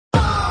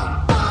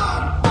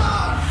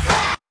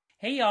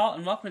Hey y'all,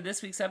 and welcome to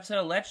this week's episode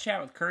of Let's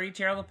Chat with Curry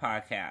Terrell, the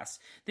podcast.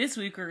 This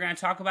week we're going to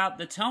talk about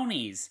the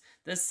Tonys,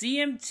 the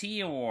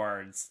CMT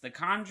Awards, The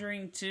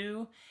Conjuring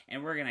 2,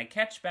 and we're going to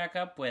catch back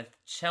up with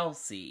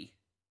Chelsea.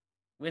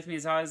 With me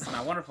as always is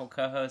my wonderful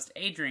co-host,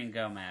 Adrian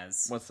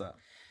Gomez. What's up?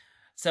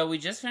 So we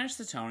just finished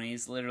the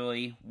Tonys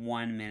literally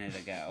 1 minute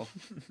ago.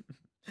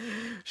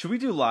 Should we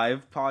do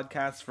live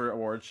podcasts for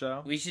award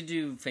show? We should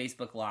do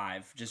Facebook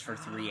Live just for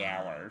 3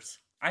 hours.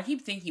 I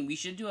keep thinking we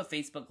should do a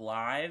Facebook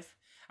Live.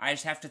 I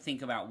just have to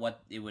think about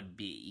what it would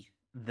be.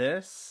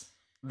 This?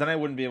 Then I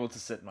wouldn't be able to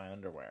sit in my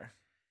underwear.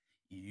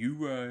 You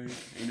right.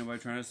 Ain't nobody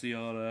trying to see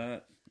all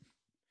that.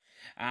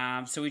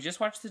 So we just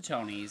watched the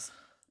Tonys.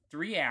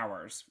 3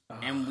 hours.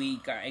 And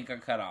it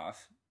got cut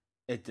off.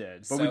 It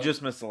did. But we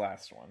just missed the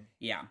last one.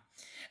 Yeah.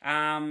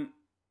 Have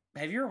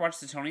you ever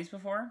watched the Tonys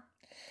before?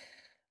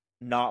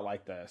 Not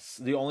like this.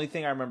 The only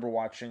thing I remember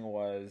watching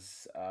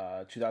was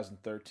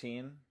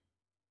 2013.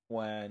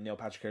 When Neil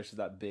Patrick Harris did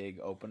that big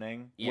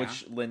opening,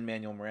 which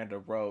Lin-Manuel Miranda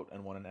wrote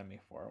and won an Emmy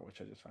for,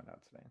 which I just found out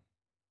today.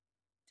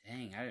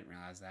 Dang, I didn't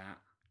realize that.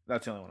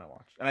 That's the only one I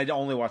watched. And I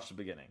only watched the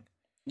beginning.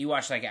 You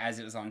watched like as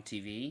it was on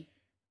TV?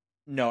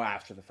 No,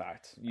 after the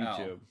fact.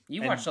 YouTube. Oh,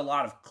 you watched a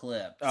lot of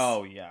clips.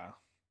 Oh, yeah.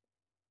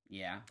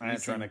 Yeah. I'm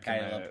trying to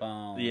commit.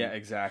 Yeah,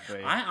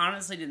 exactly. I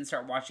honestly didn't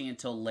start watching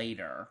until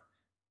later.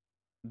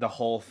 The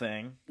whole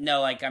thing?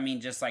 No, I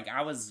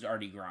was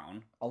already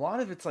grown. A lot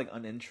of it's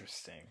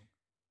uninteresting.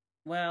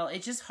 Well,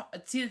 it just...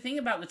 See, the thing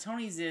about the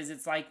Tonys is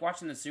it's like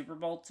watching the Super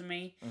Bowl to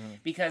me. Mm-hmm.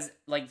 Because,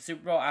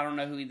 Super Bowl, I don't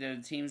know who either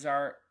the teams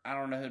are. I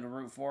don't know who to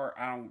root for.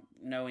 I don't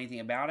know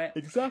anything about it.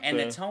 Exactly. And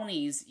the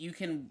Tonys, you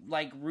can,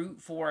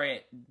 root for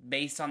it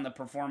based on the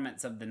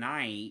performance of the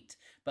night.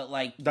 But,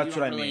 That's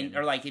what I mean.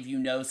 Or, if you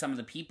know some of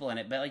the people in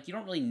it. But, you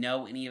don't really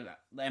know any of that.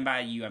 And by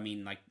you, I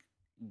mean,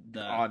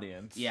 the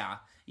audience. Yeah.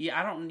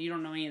 Yeah, you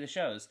don't know any of the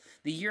shows.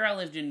 The year I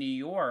lived in New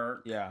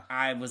York,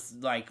 I was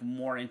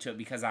more into it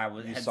because I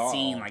had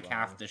seen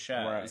half the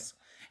shows.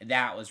 Right.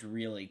 That was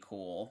really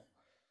cool.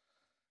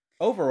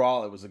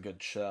 Overall, it was a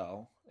good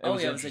show. It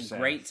was a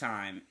great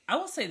time. I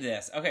will say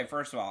this. Okay,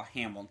 first of all,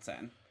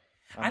 Hamilton.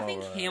 I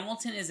think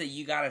Hamilton is a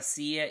you gotta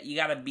see it, you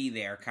gotta be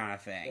there kind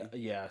of thing.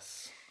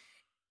 Yes.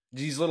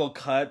 These little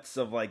cuts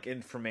of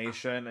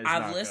information.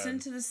 I've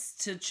listened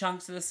to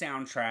chunks of the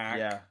soundtrack.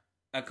 Yeah.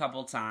 A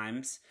couple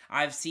times.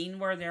 I've seen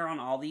where they're on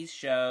all these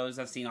shows.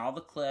 I've seen all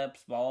the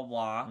clips, blah, blah,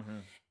 blah. Mm-hmm.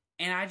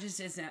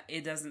 And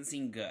it doesn't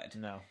seem good.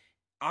 No.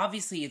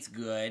 Obviously, it's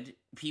good.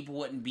 People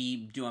wouldn't be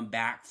doing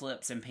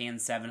backflips and paying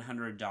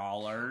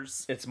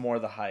 $700. It's more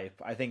the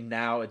hype. I think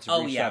now it's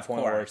reached that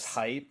point where it's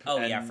hype. Oh,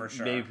 yeah, for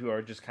sure. Maybe people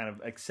are just kind of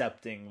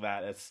accepting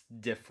that it's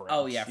different.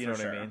 Oh, yeah, you know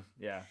what I mean?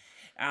 Yeah.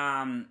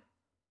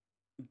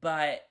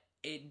 But...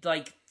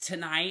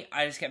 tonight,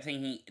 I just kept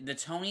thinking, the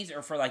Tonys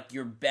are for,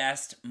 your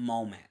best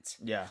moment.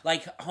 Yeah.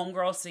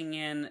 Homegirl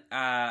singing,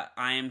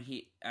 I'm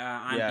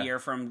Here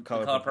from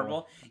Color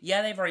Purple.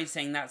 Yeah, they've already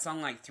sang that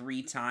song,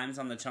 3 times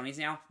on the Tonys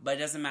now, but it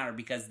doesn't matter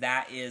because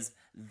that is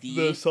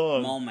the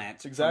song.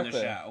 Moment from the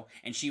show.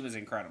 And she was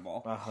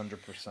incredible.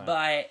 100%.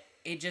 But...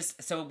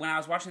 so when I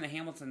was watching the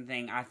Hamilton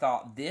thing, I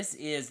thought, this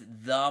is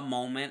the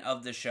moment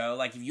of the show.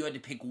 If you had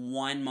to pick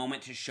one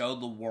moment to show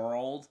the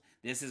world,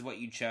 this is what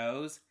you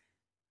chose.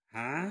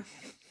 Huh?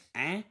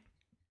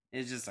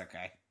 It's just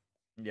okay.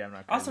 Yeah, I'm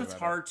not crazy Also, it's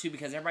hard, too,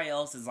 because everybody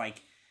else is,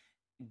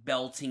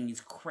 belting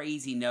these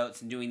crazy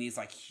notes and doing these,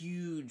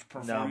 huge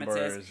performances.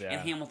 Numbers, yeah.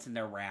 And Hamilton,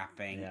 they're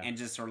rapping and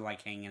just sort of,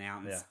 hanging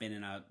out and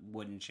spinning a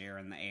wooden chair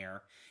in the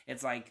air.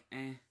 It's I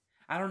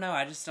don't know.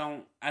 I just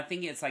don't... I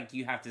think it's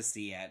you have to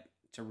see it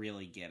to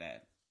really get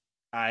it.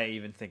 I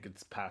even think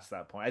it's past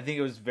that point. I think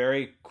it was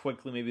very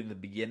quickly, maybe in the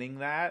beginning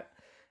that...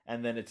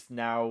 And then it's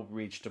now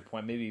reached a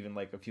point, maybe even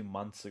a few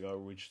months ago,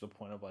 reached the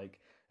point of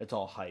it's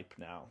all hype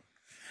now.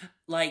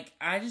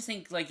 I just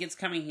think it's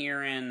coming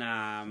here in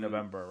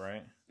November,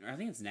 right? I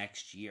think it's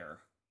next year.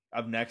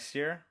 Of next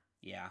year?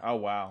 Yeah. Oh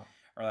wow.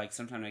 Or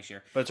sometime next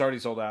year. But it's already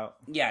sold out.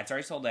 Yeah, it's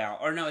already sold out.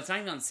 Or no, it's not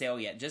even on sale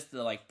yet. Just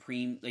the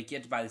you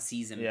have to buy the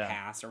season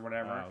pass or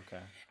whatever. Oh,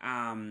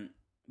 okay.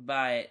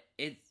 But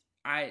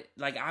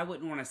I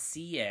wouldn't want to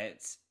see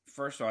it.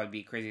 First of all, it'd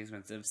be crazy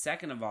expensive.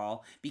 Second of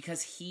all,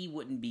 because he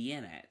wouldn't be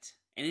in it.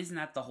 And isn't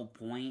that the whole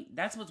point?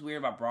 That's what's weird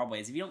about Broadway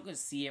is if you don't go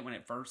see it when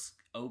it first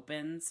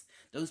opens,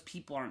 those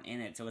people aren't in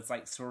it. So it's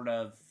sort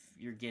of,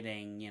 you're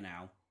getting,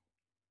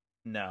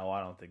 No, I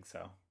don't think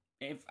so.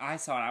 If I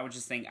saw it, I would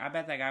just think, I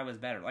bet that guy was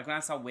better. When I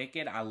saw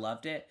Wicked, I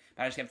loved it.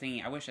 But I just kept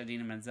thinking, I wish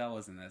Idina Menzel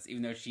was in this.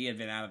 Even though she had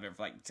been out of it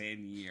for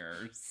 10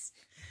 years.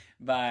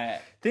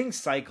 But... Things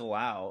cycle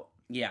out.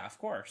 Yeah, of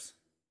course.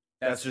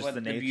 That's just the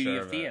nature the beauty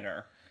of of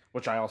theater.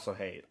 Which I also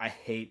hate. I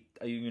hate...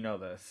 You know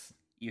this.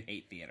 You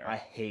hate theater. I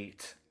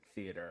hate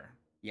theater.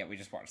 Yeah, we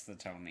just watched the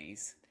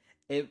Tonys.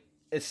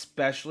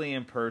 Especially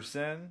in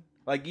person.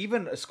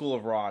 Even a School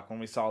of Rock,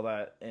 when we saw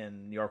that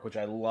in New York, which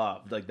I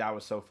loved. That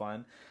was so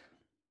fun.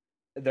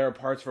 There are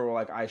parts where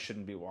I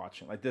shouldn't be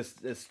watching. This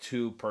is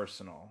too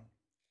personal.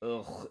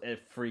 Ugh,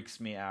 it freaks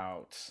me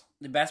out.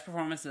 The best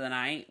performance of the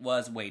night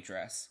was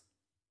Waitress.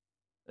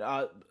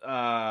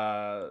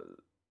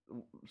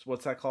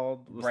 what's that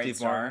called? With Bright Steve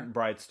Star. Martin?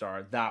 Bright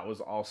Star. That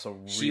was also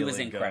really She was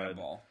good.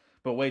 incredible.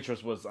 But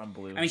Waitress was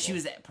unbelievable. I mean, she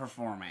was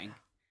performing.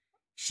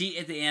 She,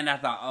 at the end, I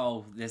thought,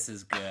 oh, this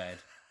is good.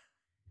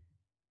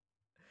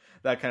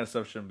 That kind of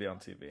stuff shouldn't be on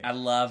TV. I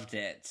loved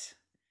it.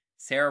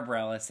 Sarah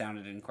Bareilles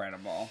sounded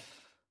incredible.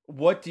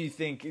 What do you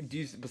think,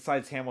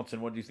 besides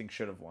Hamilton, what do you think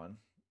should have won?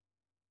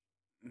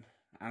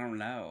 I don't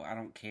know. I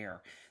don't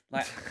care.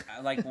 I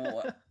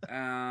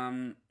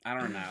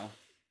don't know.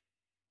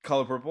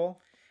 Color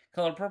Purple?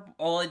 Color Purple.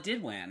 Oh, it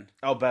did win.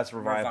 Oh, Best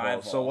Revival.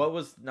 Revival. So what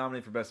was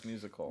nominated for Best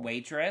Musical?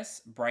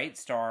 Waitress, Bright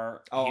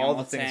Star, Oh, Hamilton,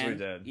 all the things we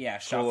did. Yeah,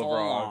 School Shuffle of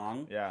Rock.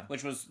 Along. Yeah.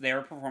 Which was,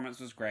 their performance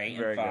was great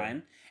Very and fun.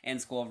 good.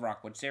 And School of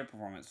Rock, which their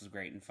performance was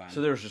great and fun.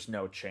 So there was just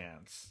no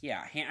chance.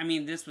 Yeah, I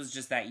mean, this was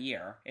just that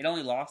year. It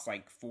only lost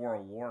like 4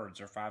 awards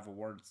or 5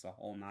 awards the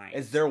whole night.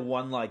 Is there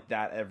one like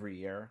that every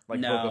year? Like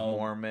No. Book of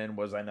Mormon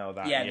was, I know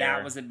that Yeah, year.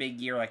 that was a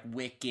big year. Like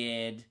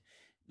Wicked,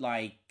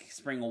 like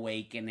Spring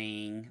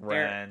Awakening.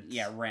 Rent.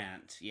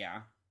 Rent.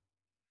 Yeah.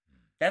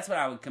 That's what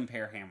I would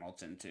compare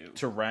Hamilton to.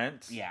 To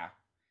Rent? Yeah.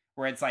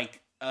 Where it's like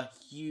a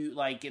huge,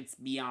 like it's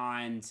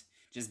beyond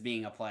just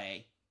being a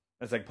play.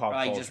 It's like pop Or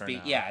like culture just being,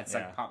 now. yeah, it's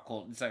like pop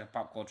culture. It's like a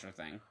pop culture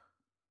thing.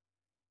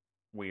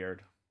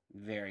 Weird.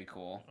 Very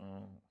cool.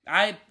 Oh.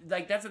 I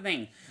like, that's the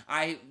thing.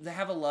 I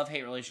have a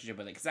love-hate relationship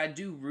with it because I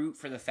do root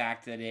for the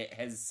fact that it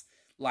has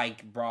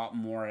like brought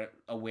more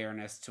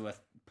awareness to a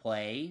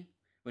play,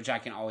 which I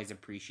can always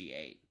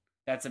appreciate.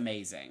 That's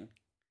amazing.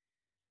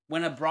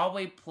 When a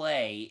Broadway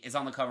play is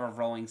on the cover of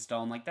Rolling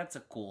Stone, like that's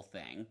a cool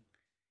thing.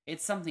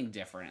 It's something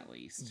different, at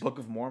least. Book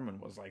of Mormon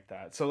was like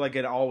that. So like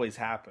it always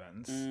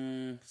happens.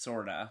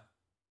 Sorta.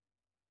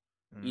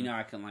 You know,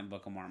 I couldn't like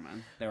Book of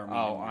Mormon. They were mean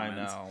Oh, to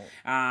Mormons.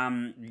 I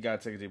know. You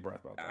gotta take a deep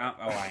breath about that.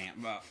 I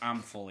am. But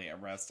I'm fully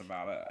at rest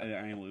about it.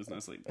 I ain't lose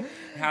no sleep.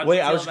 Wait,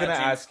 I was gonna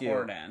ask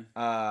you.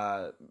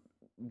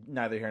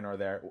 Neither here nor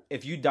there.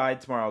 If you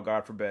died tomorrow,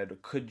 God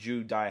forbid, could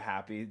you die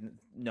happy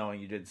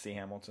knowing you didn't see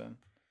Hamilton?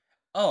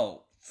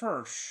 Oh,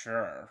 for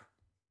sure.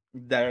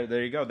 There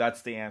you go.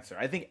 That's the answer.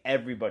 I think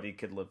everybody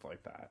could live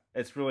like that.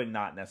 It's really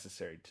not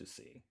necessary to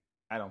see.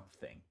 I don't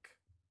think.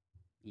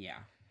 Yeah.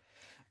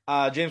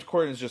 James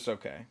Corden is just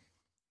okay,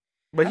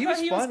 but he was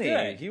funny.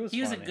 Good. He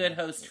was a good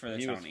host for the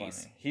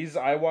Tonys.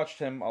 I watched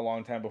him a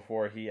long time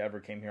before he ever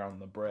came here on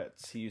the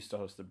Brits. He used to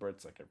host the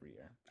Brits like every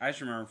year. I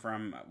just remember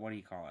from, what do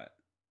you call it?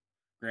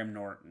 Graham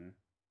Norton.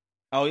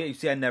 Oh yeah, you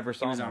see, I never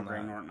saw him. He was him on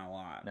Graham Norton a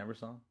lot. Never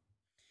saw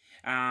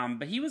him.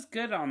 But he was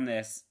good on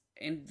this,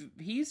 and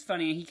he's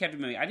funny. And he kept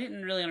it moving. I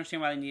didn't really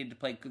understand why they needed to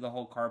play the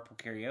whole carpool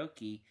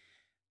karaoke,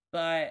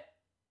 but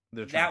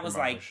that was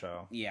like,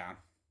 show. Yeah.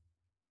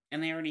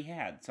 And they already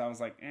had, so I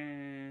was like,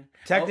 eh.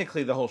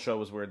 Technically, the whole show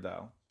was weird,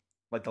 though.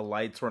 Like, the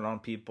lights weren't on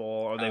people,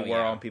 or they were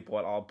on people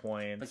at all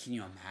points. But can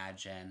you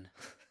imagine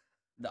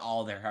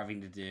all they're having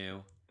to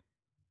do?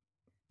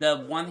 The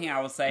one thing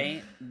I will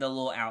say, the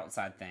little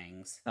outside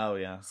things. Oh,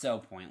 yeah. So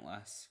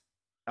pointless.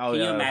 Oh,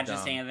 can you imagine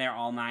standing there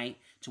all night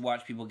to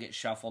watch people get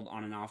shuffled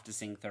on and off to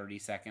sing 30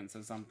 seconds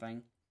of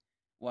something?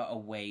 What a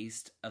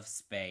waste of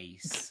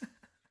space.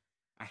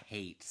 I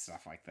hate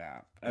stuff like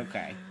that.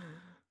 Okay.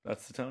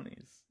 That's the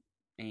Tonys.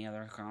 Any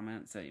other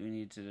comments that we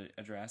need to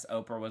address?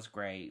 Oprah was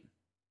great.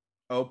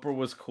 Oprah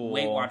was cool.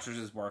 Weight Watchers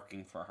is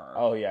working for her.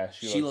 Oh, yeah.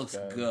 She looks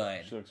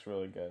good. She looks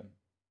really good.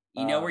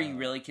 You know where you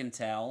really can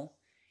tell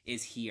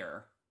is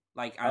here.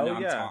 Like, I know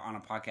I'm on a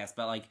podcast,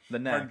 but like her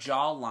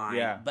jawline.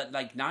 Yeah. But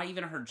like, not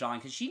even her jawline,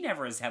 because she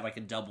never has had like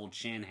a double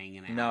chin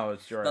hanging out. No,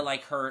 it's right. But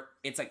like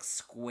it's like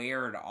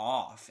squared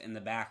off in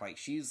the back. Like,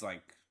 she's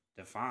like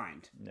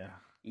defined. Yeah.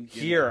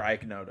 Here, I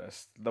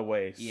noticed the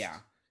waist. Yeah.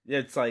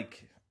 It's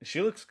like,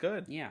 she looks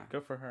good. Yeah.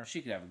 Good for her.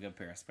 She could have a good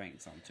pair of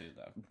Spanx on too,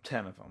 though.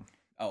 10 of them.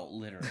 Oh,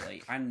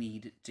 literally. I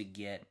need to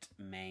get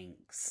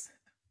Manx.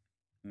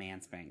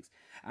 Man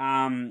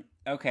Spanx.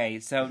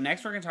 Okay, so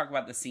next we're going to talk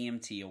about the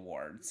CMT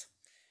Awards.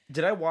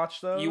 Did I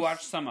watch those? You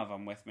watched some of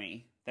them with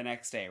me the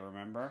next day,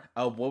 remember?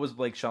 Oh, what was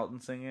Blake Shelton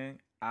singing?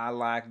 I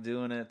like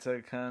doing it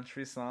to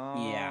country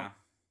song. Yeah.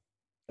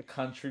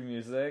 Country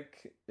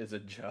music is a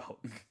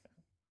joke.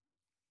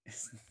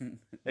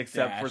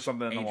 Except for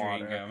something in the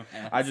water.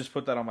 Gomez. I just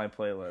put that on my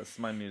playlist,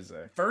 my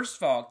music. First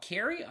of all,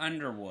 Carrie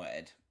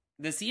Underwood.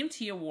 The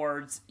CMT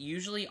Awards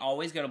usually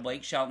always go to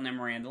Blake Shelton and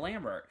Miranda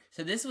Lambert.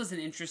 So this was an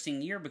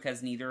interesting year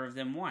because neither of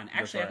them won.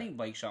 Actually, right. I think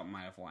Blake Shelton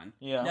might have won.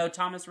 Yeah. No,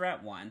 Thomas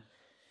Rhett won.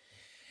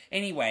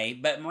 Anyway,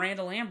 but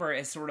Miranda Lambert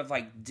is sort of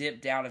like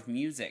dipped out of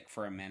music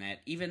for a minute,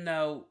 even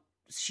though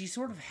she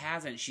sort of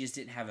hasn't. She just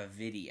didn't have a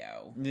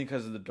video.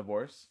 Because of the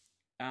divorce?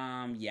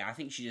 Yeah, I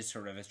think she just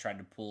sort of has tried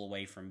to pull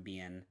away from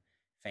being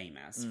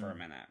famous for a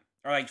minute.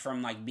 Or like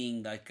from like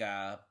being like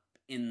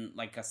in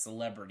like a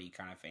celebrity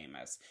kind of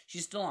famous.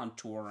 She's still on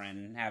tour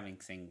and having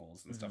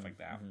singles and stuff like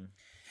that.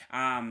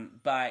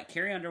 But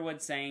Carrie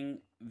Underwood sang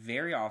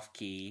very off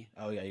key.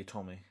 Oh yeah, you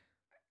told me.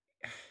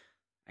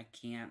 I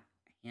can't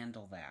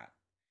handle that.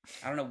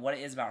 I don't know what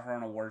it is about her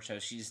on award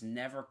shows. She's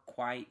never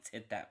quite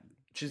hit that.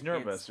 She's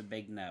nervous. It's a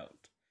big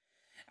note.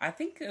 I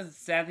think the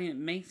sad thing that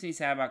makes me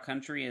sad about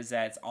country is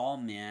that it's all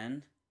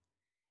men,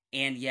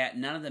 and yet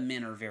none of the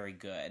men are very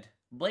good.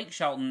 Blake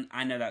Shelton,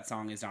 I know that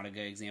song is not a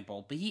good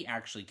example, but he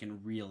actually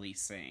can really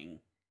sing.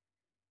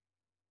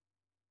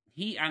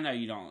 I know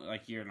you don't,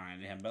 like, you're not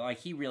into him, but, like,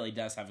 he really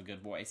does have a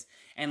good voice.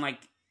 And, like,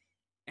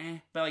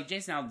 but, like,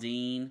 Jason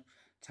Aldean,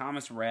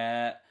 Thomas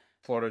Rhett,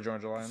 Florida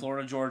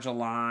Georgia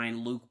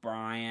Line, Luke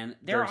Bryan,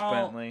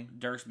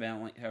 Dierks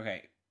Bentley.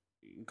 Okay,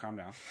 calm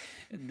down.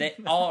 They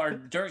all are.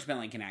 Dierks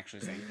Bentley can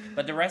actually sing,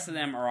 but the rest of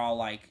them are all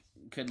like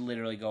could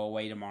literally go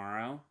away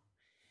tomorrow.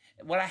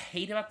 What I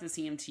hate about the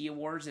CMT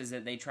Awards is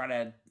that they try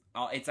to.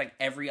 It's like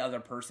every other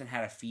person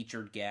had a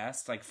featured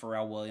guest. Like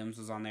Pharrell Williams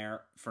was on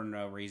there for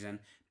no reason.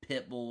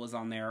 Pitbull was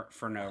on there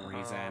for no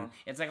reason.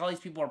 It's like all these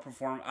people are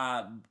performing.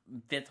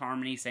 Fifth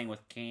Harmony sang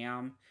with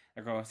Cam.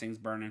 The girl who sings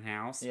Burning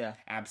House. Yeah.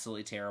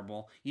 Absolutely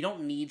terrible. You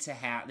don't need to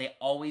have... They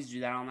always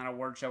do that on that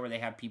award show where they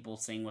have people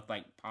sing with,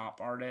 like,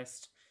 pop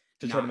artists.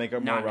 To try to make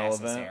it more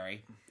relevant. Not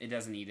necessary. It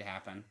doesn't need to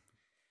happen.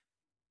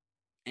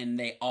 And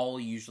they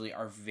all usually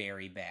are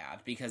very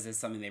bad because it's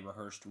something they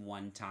rehearsed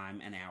one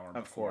time an hour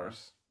before. Of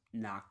course.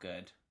 Not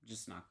good.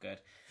 Just not good.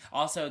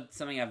 Also,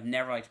 something I've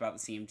never liked about the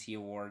CMT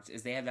Awards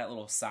is they have that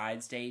little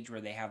side stage where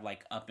they have,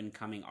 like,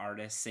 up-and-coming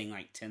artists sing,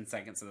 like, 10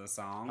 seconds of the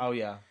song. Oh,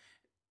 yeah.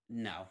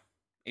 No.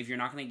 If you're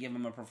not going to give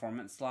them a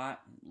performance slot,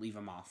 leave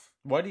them off.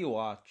 What do you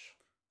watch?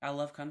 I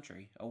love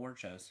country award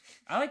shows.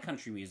 I like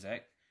country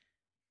music.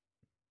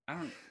 I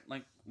don't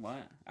like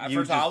what.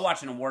 First of all, I'll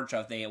watch an award show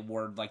if they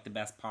award like the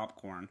best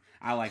popcorn.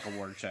 I like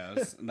award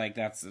shows. Like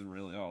that's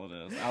really all it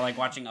is. I like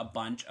watching a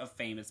bunch of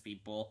famous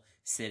people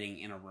sitting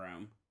in a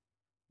room.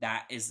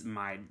 That is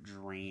my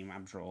dream.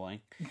 I'm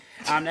trolling.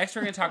 Next,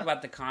 we're going to talk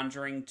about The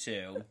Conjuring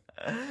 2.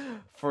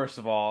 First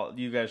of all,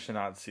 you guys should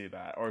not see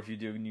that. Or if you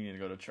do, you need to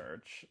go to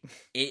church.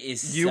 It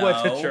is You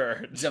went to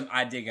church.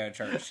 I did go to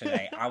church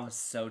today. I was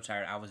so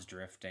tired. I was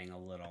drifting a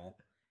little.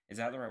 Is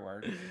that the right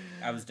word?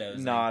 I was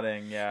dozing.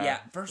 Nodding, yeah. Yeah,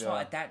 first of all,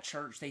 at that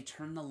church, they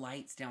turn the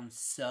lights down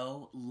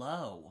so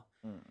low.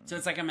 So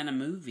it's like I'm in a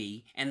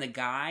movie, and the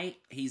guy,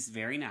 he's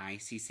very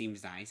nice. He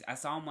seems nice. I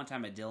saw him one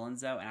time at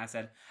Dylan's, though, and I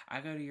said, I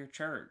go to your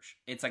church.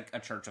 It's like a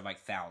church of like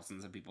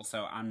thousands of people,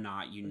 so I'm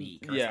not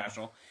unique or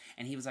special.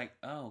 And he was like,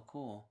 oh,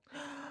 cool.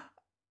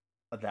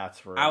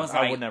 That's rude. I was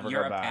like, would never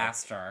you're go a back.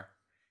 pastor.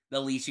 The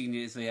least you can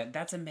do is say,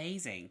 that's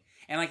amazing.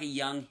 And like a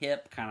young,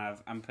 hip kind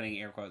of, I'm putting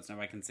air quotes,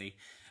 nobody can see,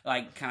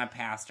 like kind of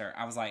pastor.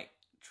 I was like,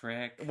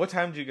 trick. What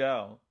time did you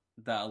go?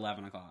 The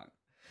 11 o'clock.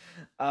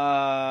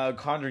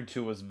 Conjuring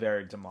 2 was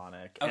very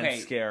demonic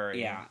and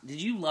scary. Yeah.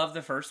 Did you love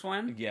the first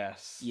one?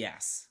 Yes.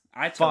 Yes.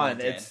 I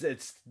totally did.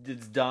 It's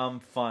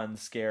dumb, fun,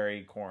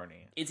 scary,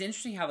 corny. It's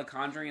interesting how The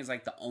Conjuring is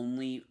like the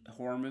only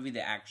horror movie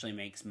that actually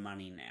makes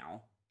money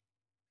now.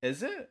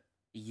 Is it?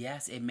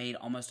 Yes, it made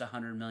almost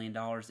 $100 million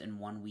in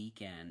one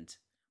weekend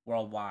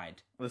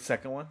worldwide. The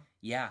second one?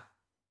 Yeah.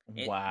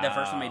 Wow. The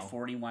first one made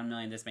 $41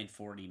 million. This made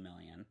 $40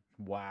 million.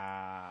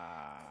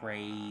 Wow.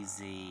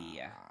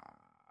 Crazy.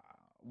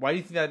 Why do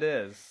you think that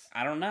is?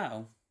 I don't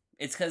know.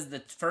 It's because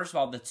first of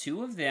all, the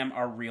two of them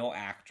are real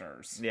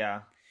actors.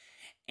 Yeah.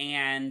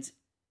 And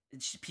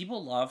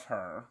people love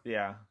her.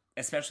 Yeah.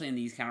 Especially in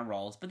these kind of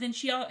roles. But then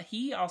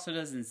he also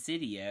does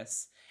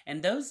Insidious,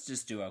 and those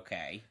just do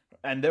okay.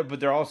 But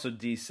they're also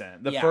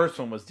decent. The first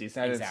one was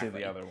decent. I didn't see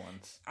the other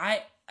ones.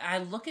 I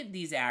look at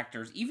these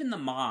actors, even the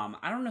mom.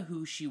 I don't know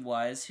who she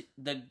was,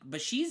 but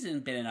she's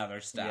been in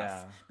other stuff.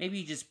 Yeah.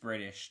 Maybe just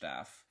British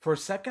stuff. For a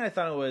second, I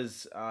thought it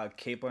was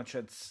Cate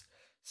Blanchett's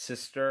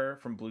sister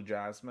from Blue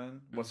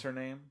Jasmine. What's her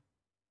name?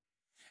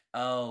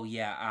 Oh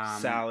yeah,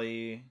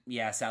 Sally.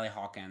 Yeah, Sally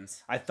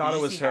Hawkins. I thought it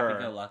was her.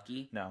 Happy Go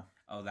Lucky? No.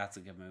 Oh, that's a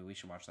good movie. We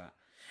should watch that.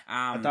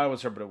 I thought it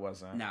was her, but it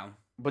wasn't. No.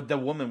 But the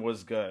woman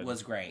was good.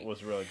 Was great.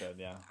 Was really good.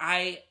 Yeah.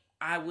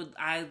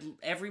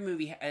 Every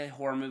movie, a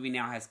horror movie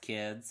now has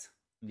kids.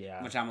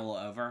 Yeah. Which I'm a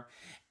little over.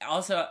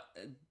 Also,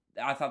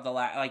 I thought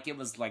it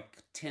was like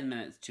 10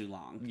 minutes too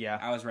long. Yeah.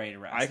 I was ready to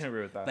rest. I can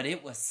agree with that. But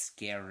it was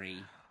scary.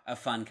 A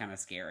fun kind of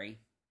scary.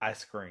 I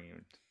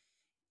screamed.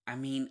 I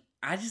mean,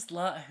 I just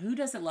love... Who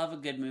doesn't love a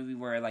good movie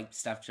where, like,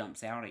 stuff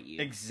jumps out at you?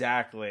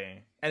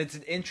 Exactly. And it's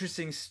an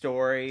interesting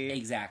story.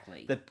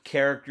 Exactly. The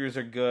characters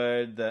are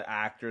good. The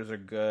actors are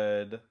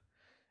good.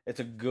 It's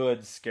a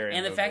good, scary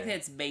And the movie. fact that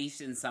it's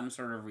based in some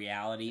sort of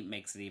reality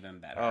makes it even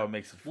better. Oh, it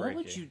makes it freaky. What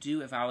would you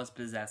do if I was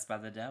possessed by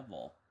the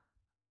devil?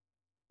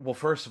 Well,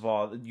 first of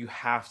all, you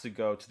have to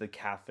go to the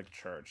Catholic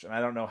Church. And I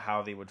don't know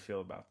how they would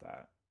feel about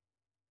that.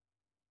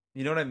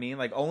 You know what I mean?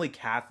 Like, only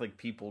Catholic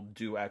people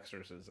do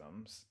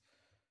exorcisms.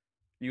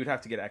 You would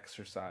have to get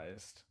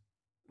exorcised.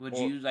 Would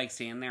you, like,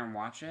 stand there and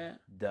watch it?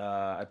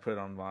 Duh, I put it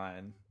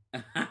online.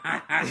 You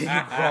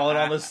crawling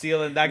on the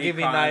ceiling. That gave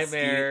me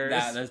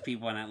nightmares. Those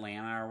people in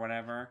Atlanta or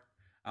whatever.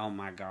 Oh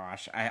my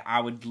gosh.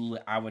 I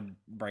would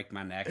break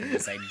my neck and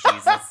just say,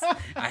 Jesus,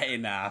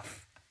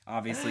 enough.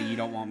 Obviously, you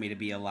don't want me to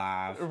be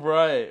alive.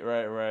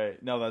 Right.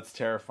 No, that's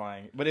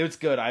terrifying. But it was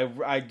good.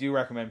 I do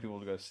recommend people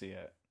to go see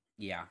it.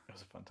 Yeah. It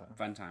was a fun time.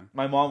 Fun time.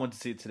 My mom went to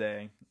see it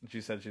today.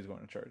 She said she was going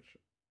to church.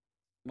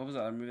 What was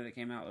the other movie that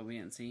came out that we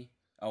didn't see?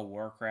 Oh,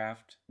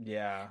 Warcraft.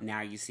 Yeah.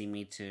 Now You See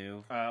Me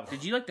Too.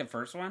 Did you like the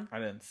first one? I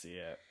didn't see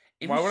it.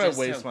 It Why was would I just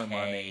waste my okay.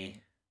 money?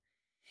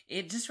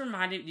 It just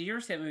reminded. Did you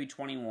ever see that movie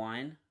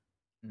 21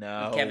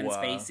 No. with Kevin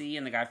Spacey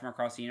and the guy from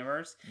Across the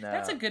Universe? No.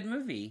 That's a good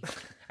movie.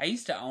 I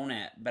used to own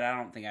it, but I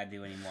don't think I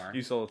do anymore.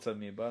 You sold it to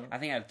me, bud. I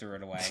think I threw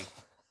it away.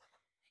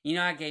 You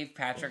know, I gave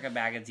Patrick a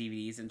bag of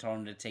DVDs and told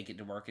him to take it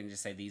to work and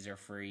just say these are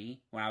free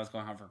when I was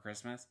going home for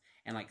Christmas.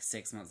 And like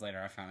 6 months later,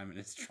 I found him in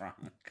his trunk.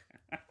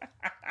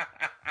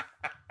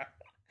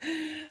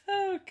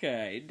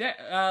 Okay.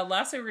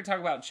 Lastly, we're going to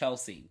talk about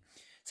Chelsea.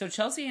 So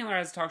Chelsea Handler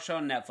has a talk show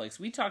on Netflix.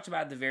 We talked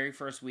about it the very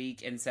first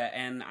week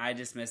and I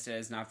dismissed it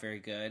as not very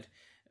good.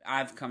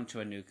 I've come to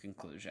a new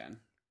conclusion.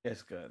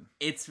 It's good.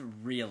 It's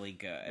really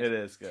good. It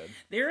is good.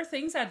 There are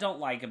things I don't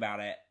like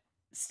about it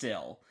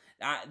still.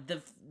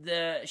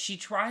 She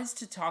tries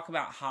to talk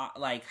about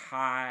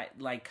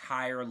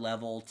higher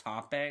level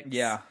topics.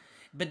 Yeah.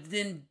 But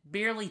then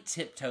barely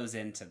tiptoes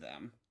into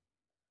them.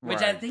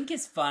 Which Right. I think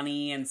is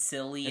funny and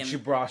silly. And she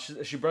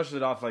brushes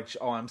it off like,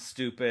 oh, I'm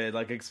stupid.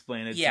 Like,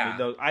 explain it to me.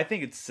 Though I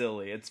think it's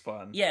silly. It's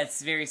fun. Yeah,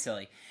 it's very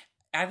silly.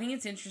 I think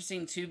it's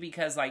interesting, too,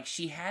 because, like,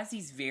 she has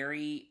these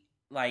very,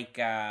 like,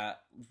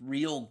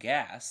 real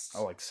guests.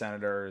 Oh, like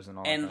senators and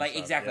all that and, kind like, of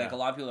stuff. exactly. Yeah. Like, a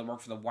lot of people that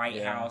work for the White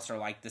Yeah. House or,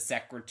 like, the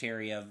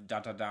secretary of ...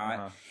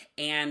 Uh-huh.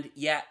 And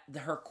yet,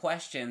 her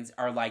questions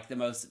are, like, the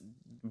most...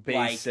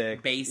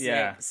 Basic,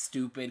 yeah.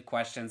 stupid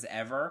questions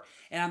ever.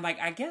 And I'm like,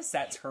 I guess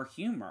that's her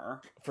humor.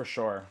 For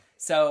sure.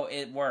 So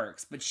it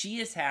works. But she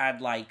has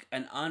had, like,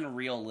 an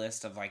unreal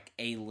list of, like,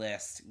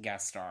 A-list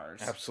guest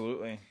stars.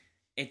 Absolutely.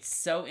 It's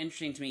so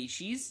interesting to me.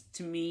 She's,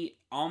 to me,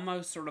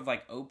 almost sort of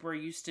like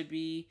Oprah used to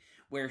be,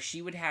 where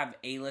she would have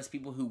A-list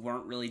people who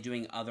weren't really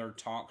doing other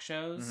talk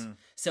shows. Mm-hmm.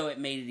 So it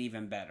made it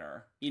even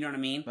better. You know what I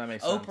mean? That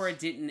makes sense. Oprah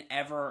didn't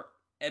ever...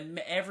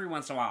 Every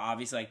once in a while,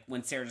 obviously, like,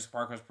 when Sarah Jessica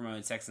Parker was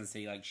promoting Sex and the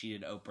City, like, she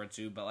did Oprah,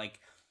 too. But, like,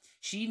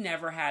 she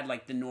never had,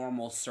 like, the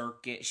normal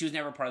circuit. She was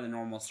never part of the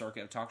normal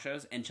circuit of talk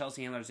shows. And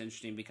Chelsea Handler is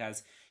interesting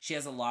because she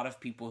has a lot of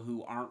people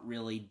who aren't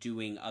really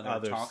doing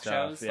other talk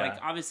stuff, shows. yeah. Like,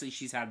 obviously,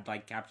 she's had,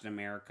 like, Captain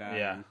America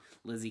and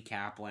Lizzie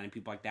Kaplan and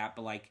people like that.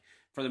 But, like,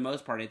 for the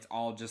most part, it's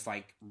all just,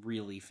 like,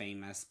 really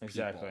famous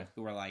people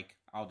who are, like,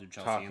 I'll do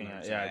Chelsea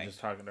Handler today. Yeah, just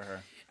talking to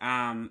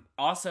her.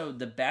 Also,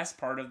 the best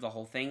part of the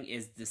whole thing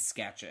is the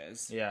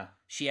sketches. Yeah.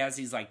 She has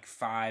these, like,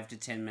 5 to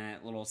 10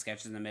 minute little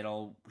sketches in the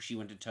middle. She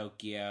went to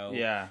Tokyo.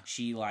 Yeah.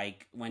 She,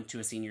 like, went to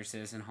a senior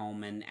citizen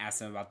home and asked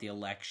them about the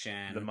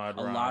election. The mud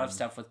a run. lot of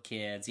stuff with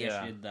kids. Yeah,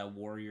 Yeah. she did the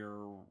warrior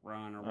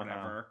run or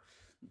whatever.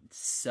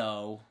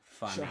 So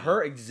funny.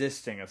 Her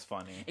existing is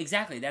funny.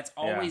 Exactly. That's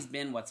always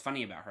been what's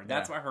funny about her.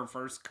 That's why her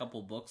first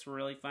couple books were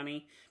really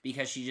funny,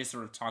 because she just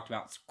sort of talked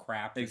about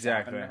crap that's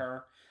happened to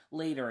her.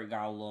 Later, it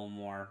got a little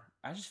more...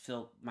 I just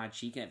felt my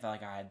cheek, and it felt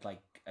like I had,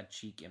 like, a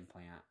cheek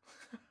implant.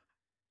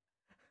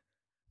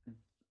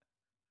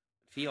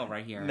 Feel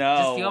right here. No.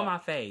 Just feel my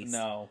face.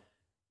 No.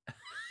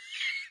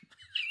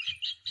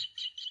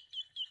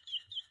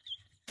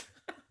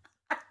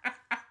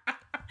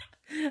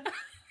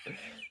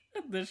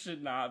 This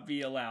should not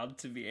be allowed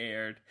to be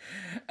aired.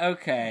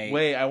 Okay.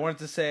 Wait, I wanted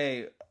to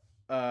say,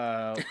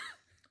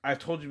 I've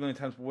told you a million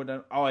times,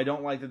 I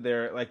don't like that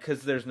they're, like,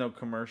 because there's no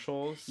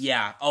commercials.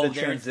 Yeah. Oh, the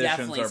there's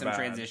definitely some bad.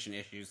 transition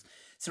issues.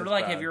 Sort of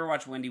It's like, bad. have you ever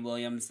watched Wendy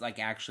Williams, like,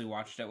 actually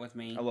watched it with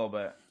me? A little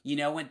bit. You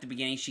know, at the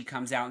beginning, she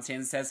comes out and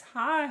stands and says,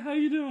 "Hi, how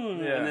you doing?"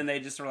 Yeah. And then they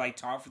just sort of, like,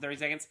 talk for 30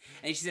 seconds.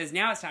 And she says,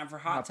 "Now it's time for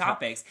Hot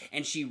Topics."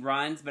 And she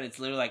runs, but it's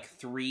literally, like,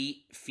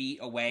 3 feet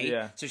away.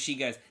 Yeah. So she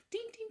goes,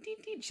 ding, ding, ding,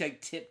 ding. She,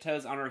 like,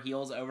 tiptoes on her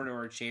heels over to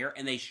her chair,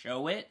 and they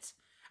show it.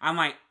 I'm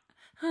like,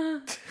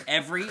 huh.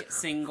 Every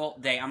single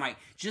day. I'm like,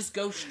 just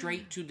go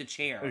straight to the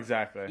chair.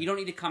 Exactly. You don't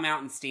need to come out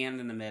and stand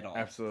in the middle.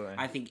 Absolutely.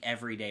 I think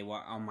every day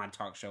on my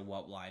talk show,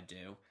 what will I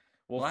do?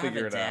 We'll will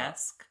figure I have a it out.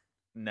 desk?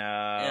 No.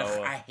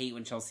 Ugh, I hate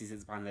when Chelsea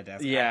sits behind the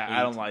desk. Yeah,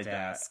 I don't hate like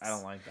desks. that. I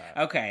don't like that.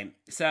 Okay,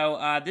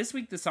 so this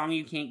week the song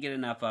you can't get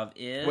enough of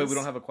is... Wait, we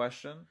don't have a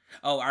question?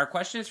 Oh, our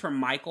question is from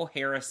Michael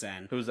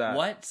Harrison. Who's that?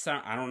 What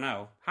song? I don't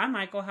know. Hi,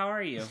 Michael. How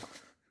are you?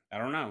 I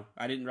don't know.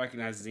 I didn't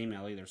recognize his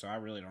email either, so I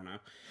really don't know.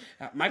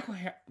 Michael,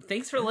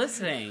 thanks for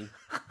listening.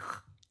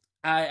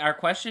 Our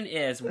question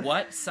is,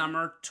 what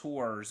summer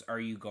tours are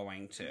you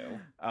going to?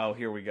 Oh,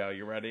 here we go.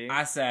 You ready?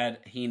 I said,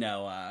 he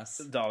know us.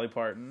 Dolly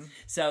Parton.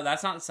 So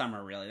that's not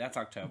summer, really. That's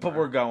October. But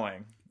we're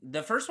going.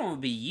 The first one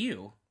would be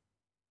you.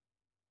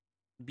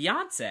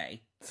 Beyonce.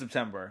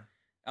 September.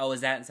 Oh,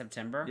 is that in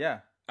September?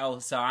 Yeah. Oh,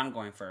 so I'm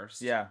going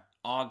first. Yeah.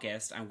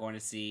 August, I'm going to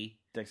see...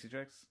 Dixie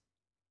Chicks?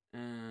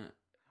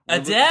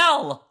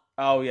 Adele!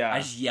 Oh, yeah. I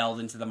just yelled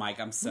into the mic.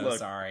 I'm so Look,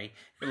 sorry.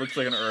 It looks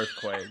like an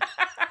earthquake.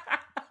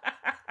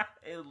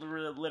 It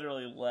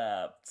literally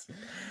leapt.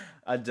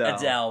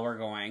 Adele, we're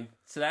going.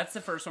 So that's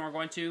the first one we're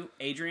going to.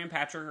 Adrian and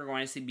Patrick are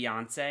going to see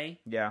Beyonce.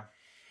 Yeah.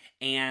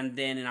 And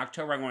then in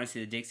October, I'm going to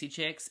see the Dixie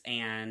Chicks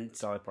and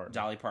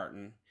Dolly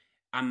Parton.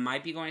 I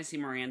might be going to see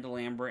Miranda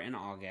Lambert in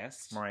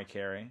August. Mariah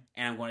Carey.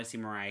 And I'm going to see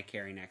Mariah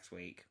Carey next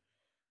week.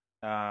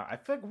 I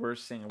feel like we're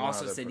seeing one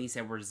Also, other Sydney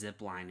said we're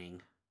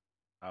ziplining.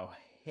 Oh,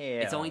 hell.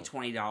 It's only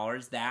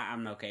 $20. That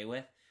I'm okay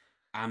with.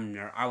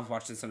 I was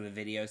watching some of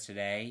the videos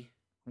today.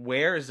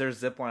 Where is there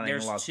zip lining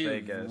There's in Las two.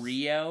 Vegas?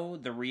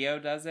 The Rio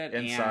does it.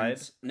 Inside?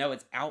 And, no,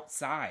 it's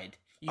outside.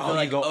 You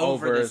You go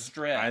over the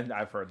strip.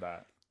 I've heard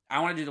that. I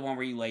want to do the one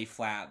where you lay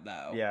flat,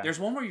 though. Yeah. There's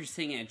one where you're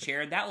sitting in a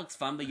chair. That looks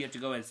fun, but you have to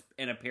go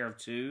in a pair of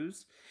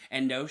twos.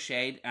 And no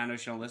shade, I know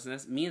she don't listen to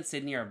this. Me and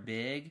Sydney are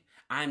big.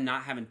 I'm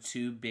not having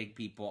two big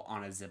people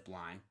on a zip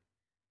line.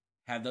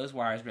 Have those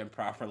wires been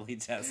properly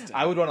tested?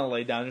 I would want to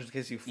lay down just in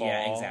case you fall.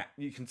 Yeah,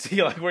 exactly. You can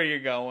see like where you're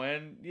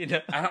going. You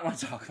know. I don't want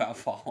to talk about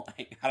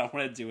falling. I don't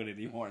want to do it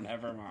anymore.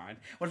 Never mind.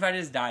 What if I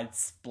just died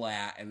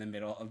splat in the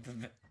middle of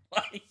the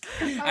like?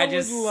 I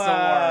just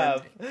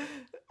laugh. soared.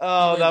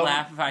 Oh, You would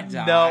laugh if I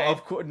died. No,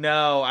 of course,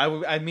 no.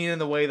 I mean in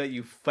the way that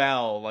you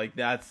fell. Like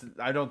that's.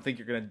 I don't think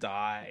you're gonna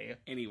die.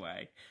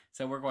 Anyway,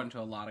 so we're going to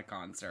a lot of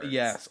concerts.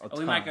 Yes,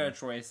 we might go to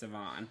Troye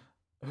Sivan.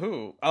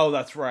 Who? Oh,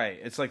 that's right.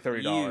 It's like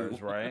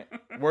 $30, right?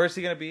 Where is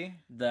he gonna be?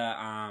 The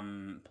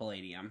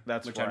Palladium.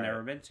 That's which right. I've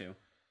never been to.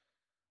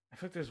 I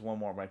think there's one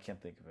more, but I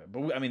can't think of it.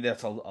 But I mean,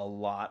 that's a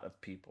lot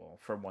of people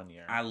for 1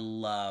 year. I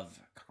love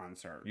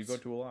concerts. You go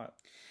to a lot.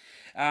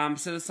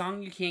 So the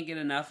song you can't get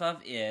enough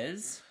of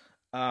is.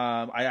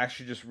 I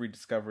actually just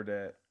rediscovered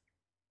it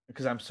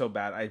because I'm so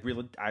bad. I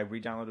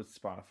re-downloaded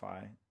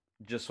Spotify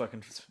just so I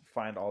can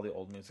find all the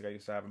old music I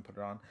used to have and put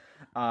it on.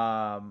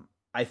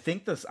 I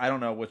think this. I don't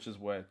know which is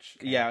which.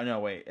 Okay. Yeah, no,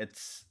 wait.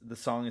 It's the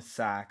song is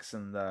Sax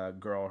and the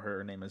girl.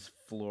 Her name is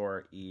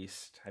Floor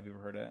East. Have you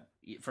ever heard it?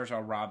 First of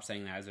all, Rob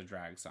sang that as a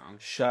drag song.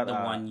 Shut up.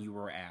 The one you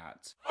were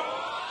at.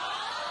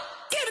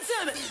 Give it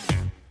to me.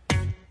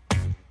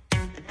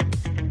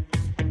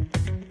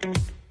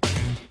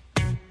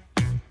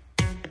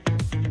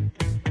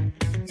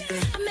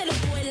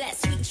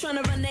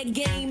 Trying to run that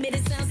game, made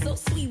it sound so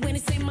sweet when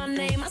he say my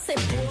name. I said,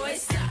 boy,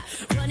 stop,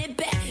 run it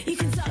back. You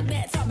can talk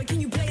that talk, but can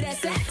you play that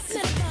sax?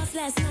 Met a boss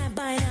last night,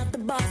 buying out the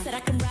boss. Said I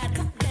can ride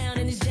top down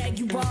in his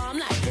Jaguar. I'm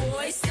like,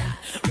 boy, stop,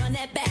 run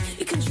that back.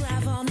 You can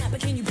drive all night,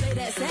 but can you play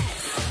that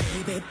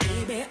sax? Baby,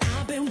 baby,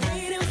 I've been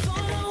waiting for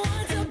no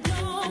one to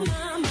blow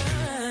my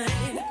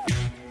mind.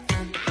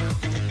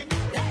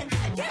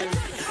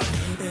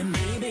 Baby,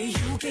 maybe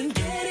you can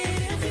get it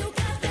if you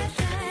got that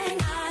thing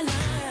I like.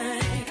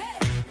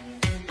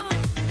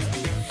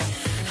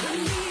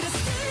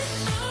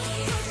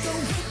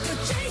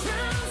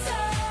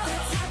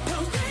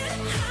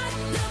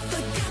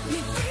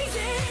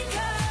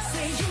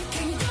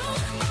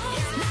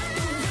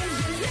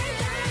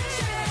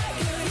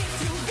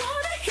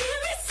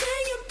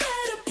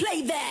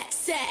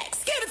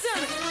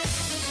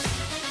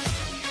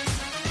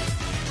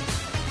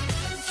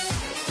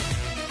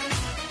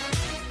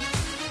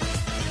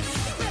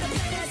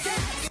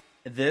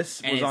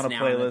 This and was on a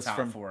playlist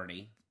from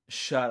 40.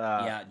 Shut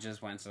up. Yeah, it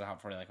just went to the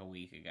top 40 like a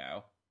week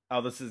ago.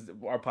 Oh, this is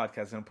our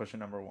podcast is gonna push it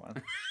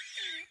 #1.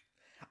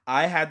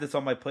 I had this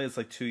on my playlist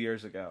like 2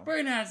 years ago.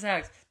 Bring that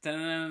sax.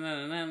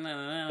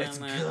 It's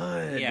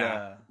good.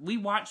 Yeah. We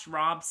watched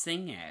Rob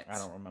sing it. I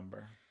don't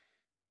remember.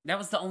 That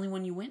was the only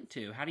one you went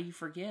to. How do you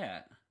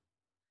forget?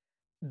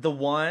 The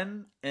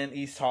one in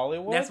East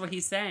Hollywood? That's what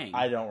he's saying.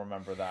 I don't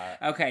remember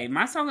that. Okay,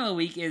 my song of the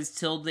week is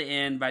Till the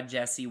End by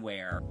Jessie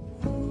Ware.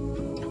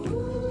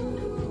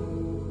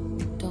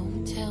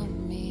 Don't tell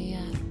me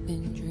I've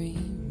been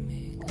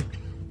dreaming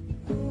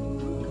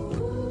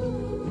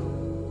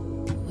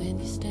when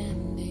you're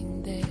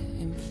standing there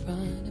in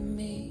front of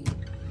me.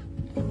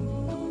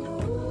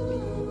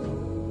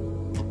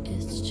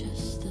 It's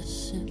just the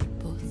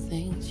simple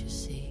things you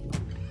see.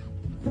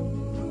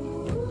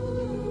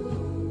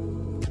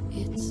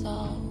 It's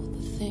all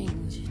the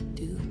things you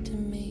do to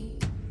me.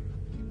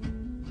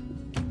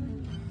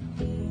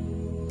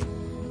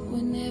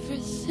 When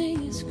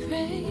everything is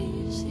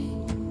crazy,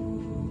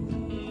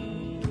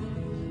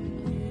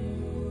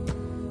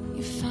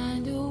 you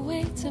find a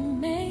way to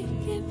make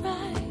it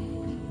right.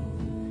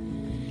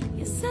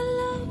 Yes, I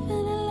love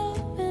and I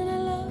love and I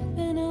love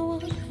and I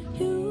want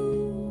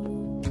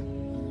you.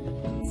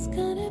 It's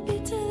gonna be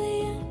till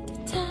the end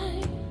of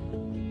time.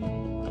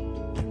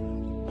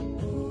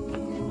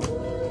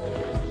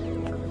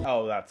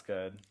 Oh, that's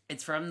good.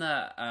 It's from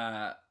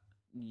the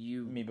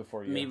Me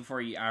Before You. Me Before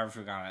You. I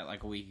forgot it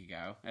like a week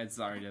ago. It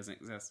already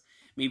doesn't exist.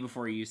 Me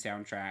Before You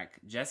soundtrack.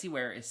 Jessie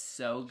Ware is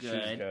so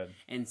good, She's good.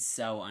 and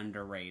so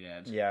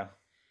underrated. Yeah.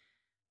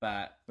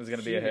 But Is it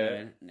gonna be a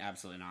hit?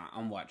 Absolutely not.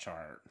 On what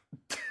chart?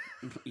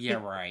 Yeah,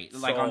 right.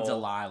 Like on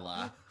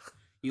Delilah.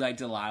 You like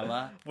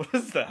Delilah? What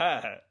is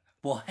that?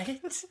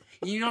 What?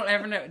 You don't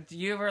ever know? Do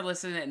you ever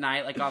listen at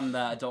night, like on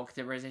the adult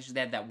contemporary station?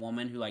 They had that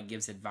woman who like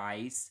gives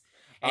advice.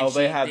 And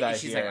they had that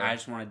she's here. like, I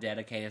just want to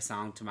dedicate a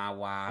song to my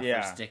wife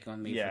Yeah. for sticking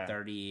with me Yeah. for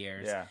 30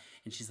 years. Yeah.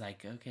 And she's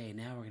like, okay,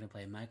 now we're going to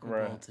play Michael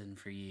Right. Bolton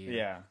for you.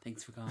 Yeah.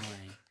 Thanks for calling.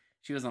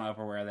 She was on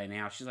Oprah Where Are They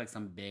Now? She's like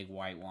some big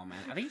white woman.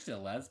 I think she's a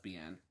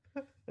lesbian.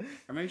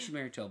 Or maybe she's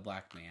married to a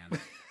black man.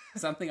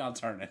 Something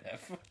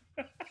alternative.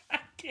 I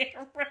can't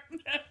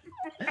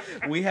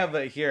remember. We have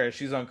it here.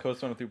 She's on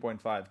Coast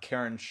 103.5.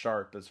 Karen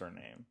Sharp is her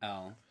name.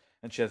 Oh.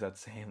 And she has that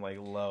same like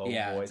low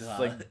voice. It's Delilah.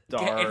 like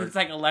dark. And it's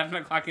like 11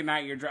 o'clock at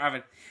night, you're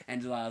driving. And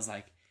Delilah's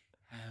like,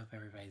 I hope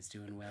everybody's Everybody's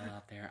doing well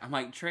out there. I'm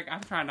like, Trick,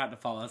 I'm trying not to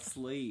fall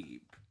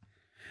asleep.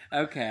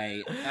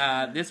 Okay.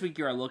 This week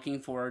you are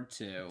looking forward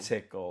to...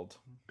 Tickled.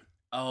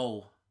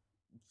 Oh,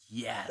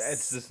 yes.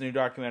 It's this new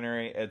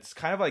documentary. It's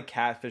kind of like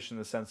Catfish in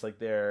the sense like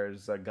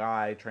there's a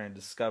guy trying to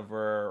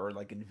discover or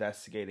like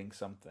investigating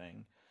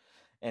something.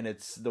 And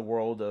it's the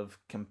world of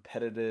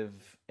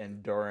competitive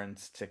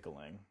endurance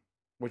tickling,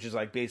 which is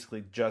like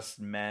basically just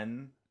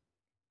men,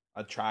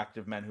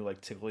 attractive men who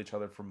like tickle each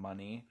other for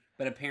money.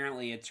 But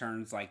apparently it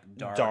turns like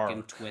dark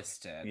and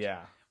twisted.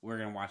 Yeah. We're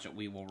going to watch it.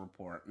 We will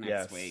report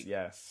next week.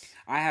 Yes.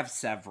 I have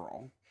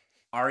several.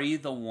 Are You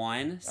the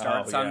One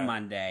starts on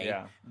Monday.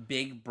 Yeah.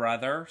 Big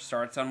Brother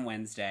starts on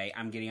Wednesday.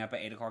 I'm getting up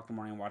at 8 o'clock in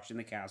the morning watching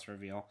the cast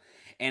reveal.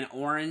 And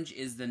Orange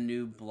is the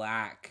New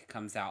Black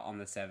comes out on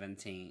the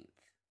 17th.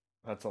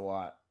 That's a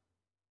lot.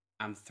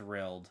 I'm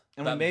thrilled.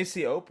 And we may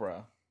see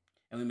Oprah.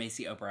 And we may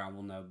see Oprah, and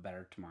we'll know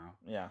better tomorrow.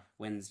 Yeah.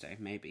 Wednesday,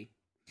 maybe.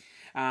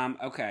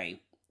 Okay,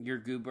 your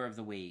Goober of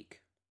the Week.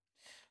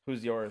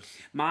 Who's yours?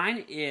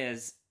 Mine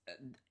is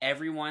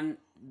everyone,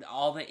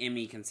 all the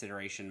Emmy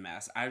consideration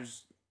mess.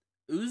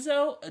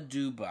 Uzo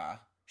Aduba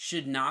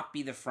should not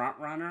be the front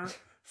runner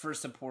for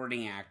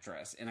supporting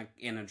actress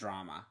in a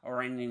drama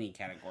or in any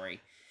category.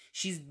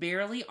 She's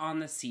barely on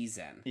the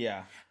season.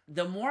 Yeah.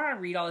 The more I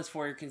read all this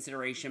for your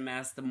consideration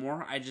mess, the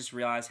more I just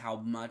realize how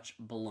much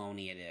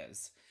baloney it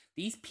is.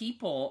 These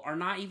people are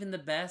not even the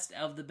best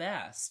of the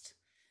best.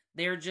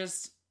 They're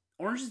just...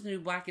 Orange is the New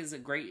Black is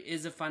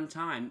a fun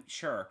time,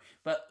 sure.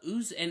 But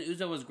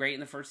Uzo was great in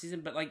the first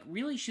season, but like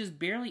really she was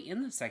barely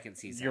in the second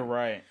season. You're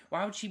right.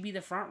 Why would she be the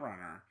front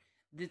runner?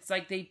 It's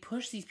like they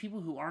push these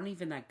people who aren't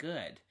even that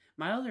good.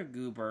 My other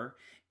goober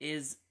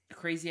is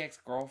Crazy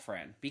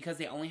Ex-Girlfriend because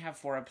they only have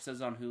 4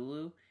 episodes on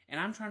Hulu and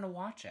I'm trying to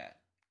watch it.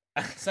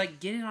 It's like,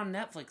 get it on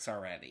Netflix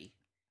already.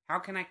 How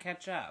can I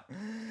catch up?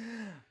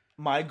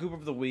 My goober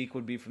of the week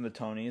would be from the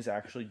Tonys,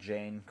 actually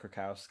Jane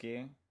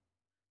Krakowski.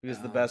 Because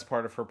the best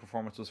part of her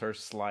performance was her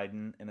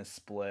sliding in a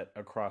split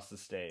across the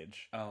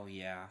stage. Oh,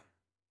 yeah.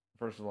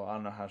 First of all, I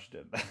don't know how she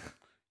did that.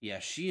 Yeah,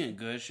 she in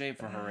good shape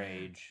for her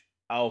age.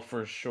 Oh,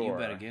 for sure. You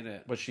better get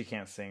it. But she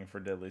can't sing for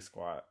diddly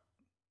squat.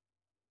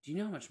 Do you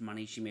know how much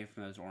money she made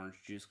from those orange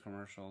juice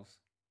commercials?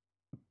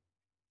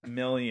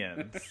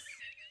 Millions.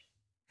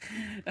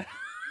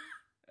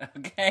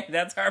 Okay,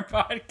 that's our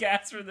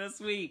podcast for this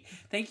week.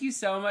 Thank you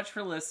so much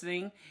for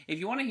listening. If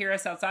you want to hear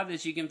us outside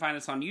this, you can find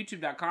us on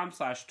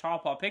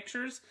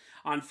youtube.com/tallpawpictures,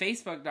 on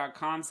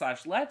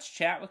facebook.com/let's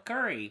chat with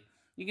Curry.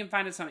 You can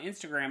find us on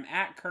Instagram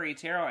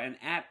 @CurryTarot and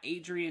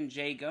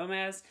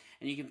 @AdrianJGomez.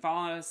 And you can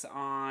follow us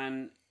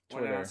on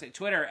Twitter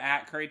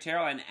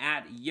 @CurryTarot and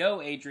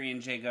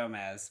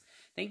 @YoAdrianJGomez.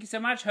 Thank you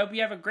so much. Hope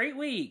you have a great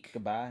week.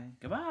 Goodbye.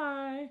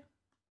 Goodbye.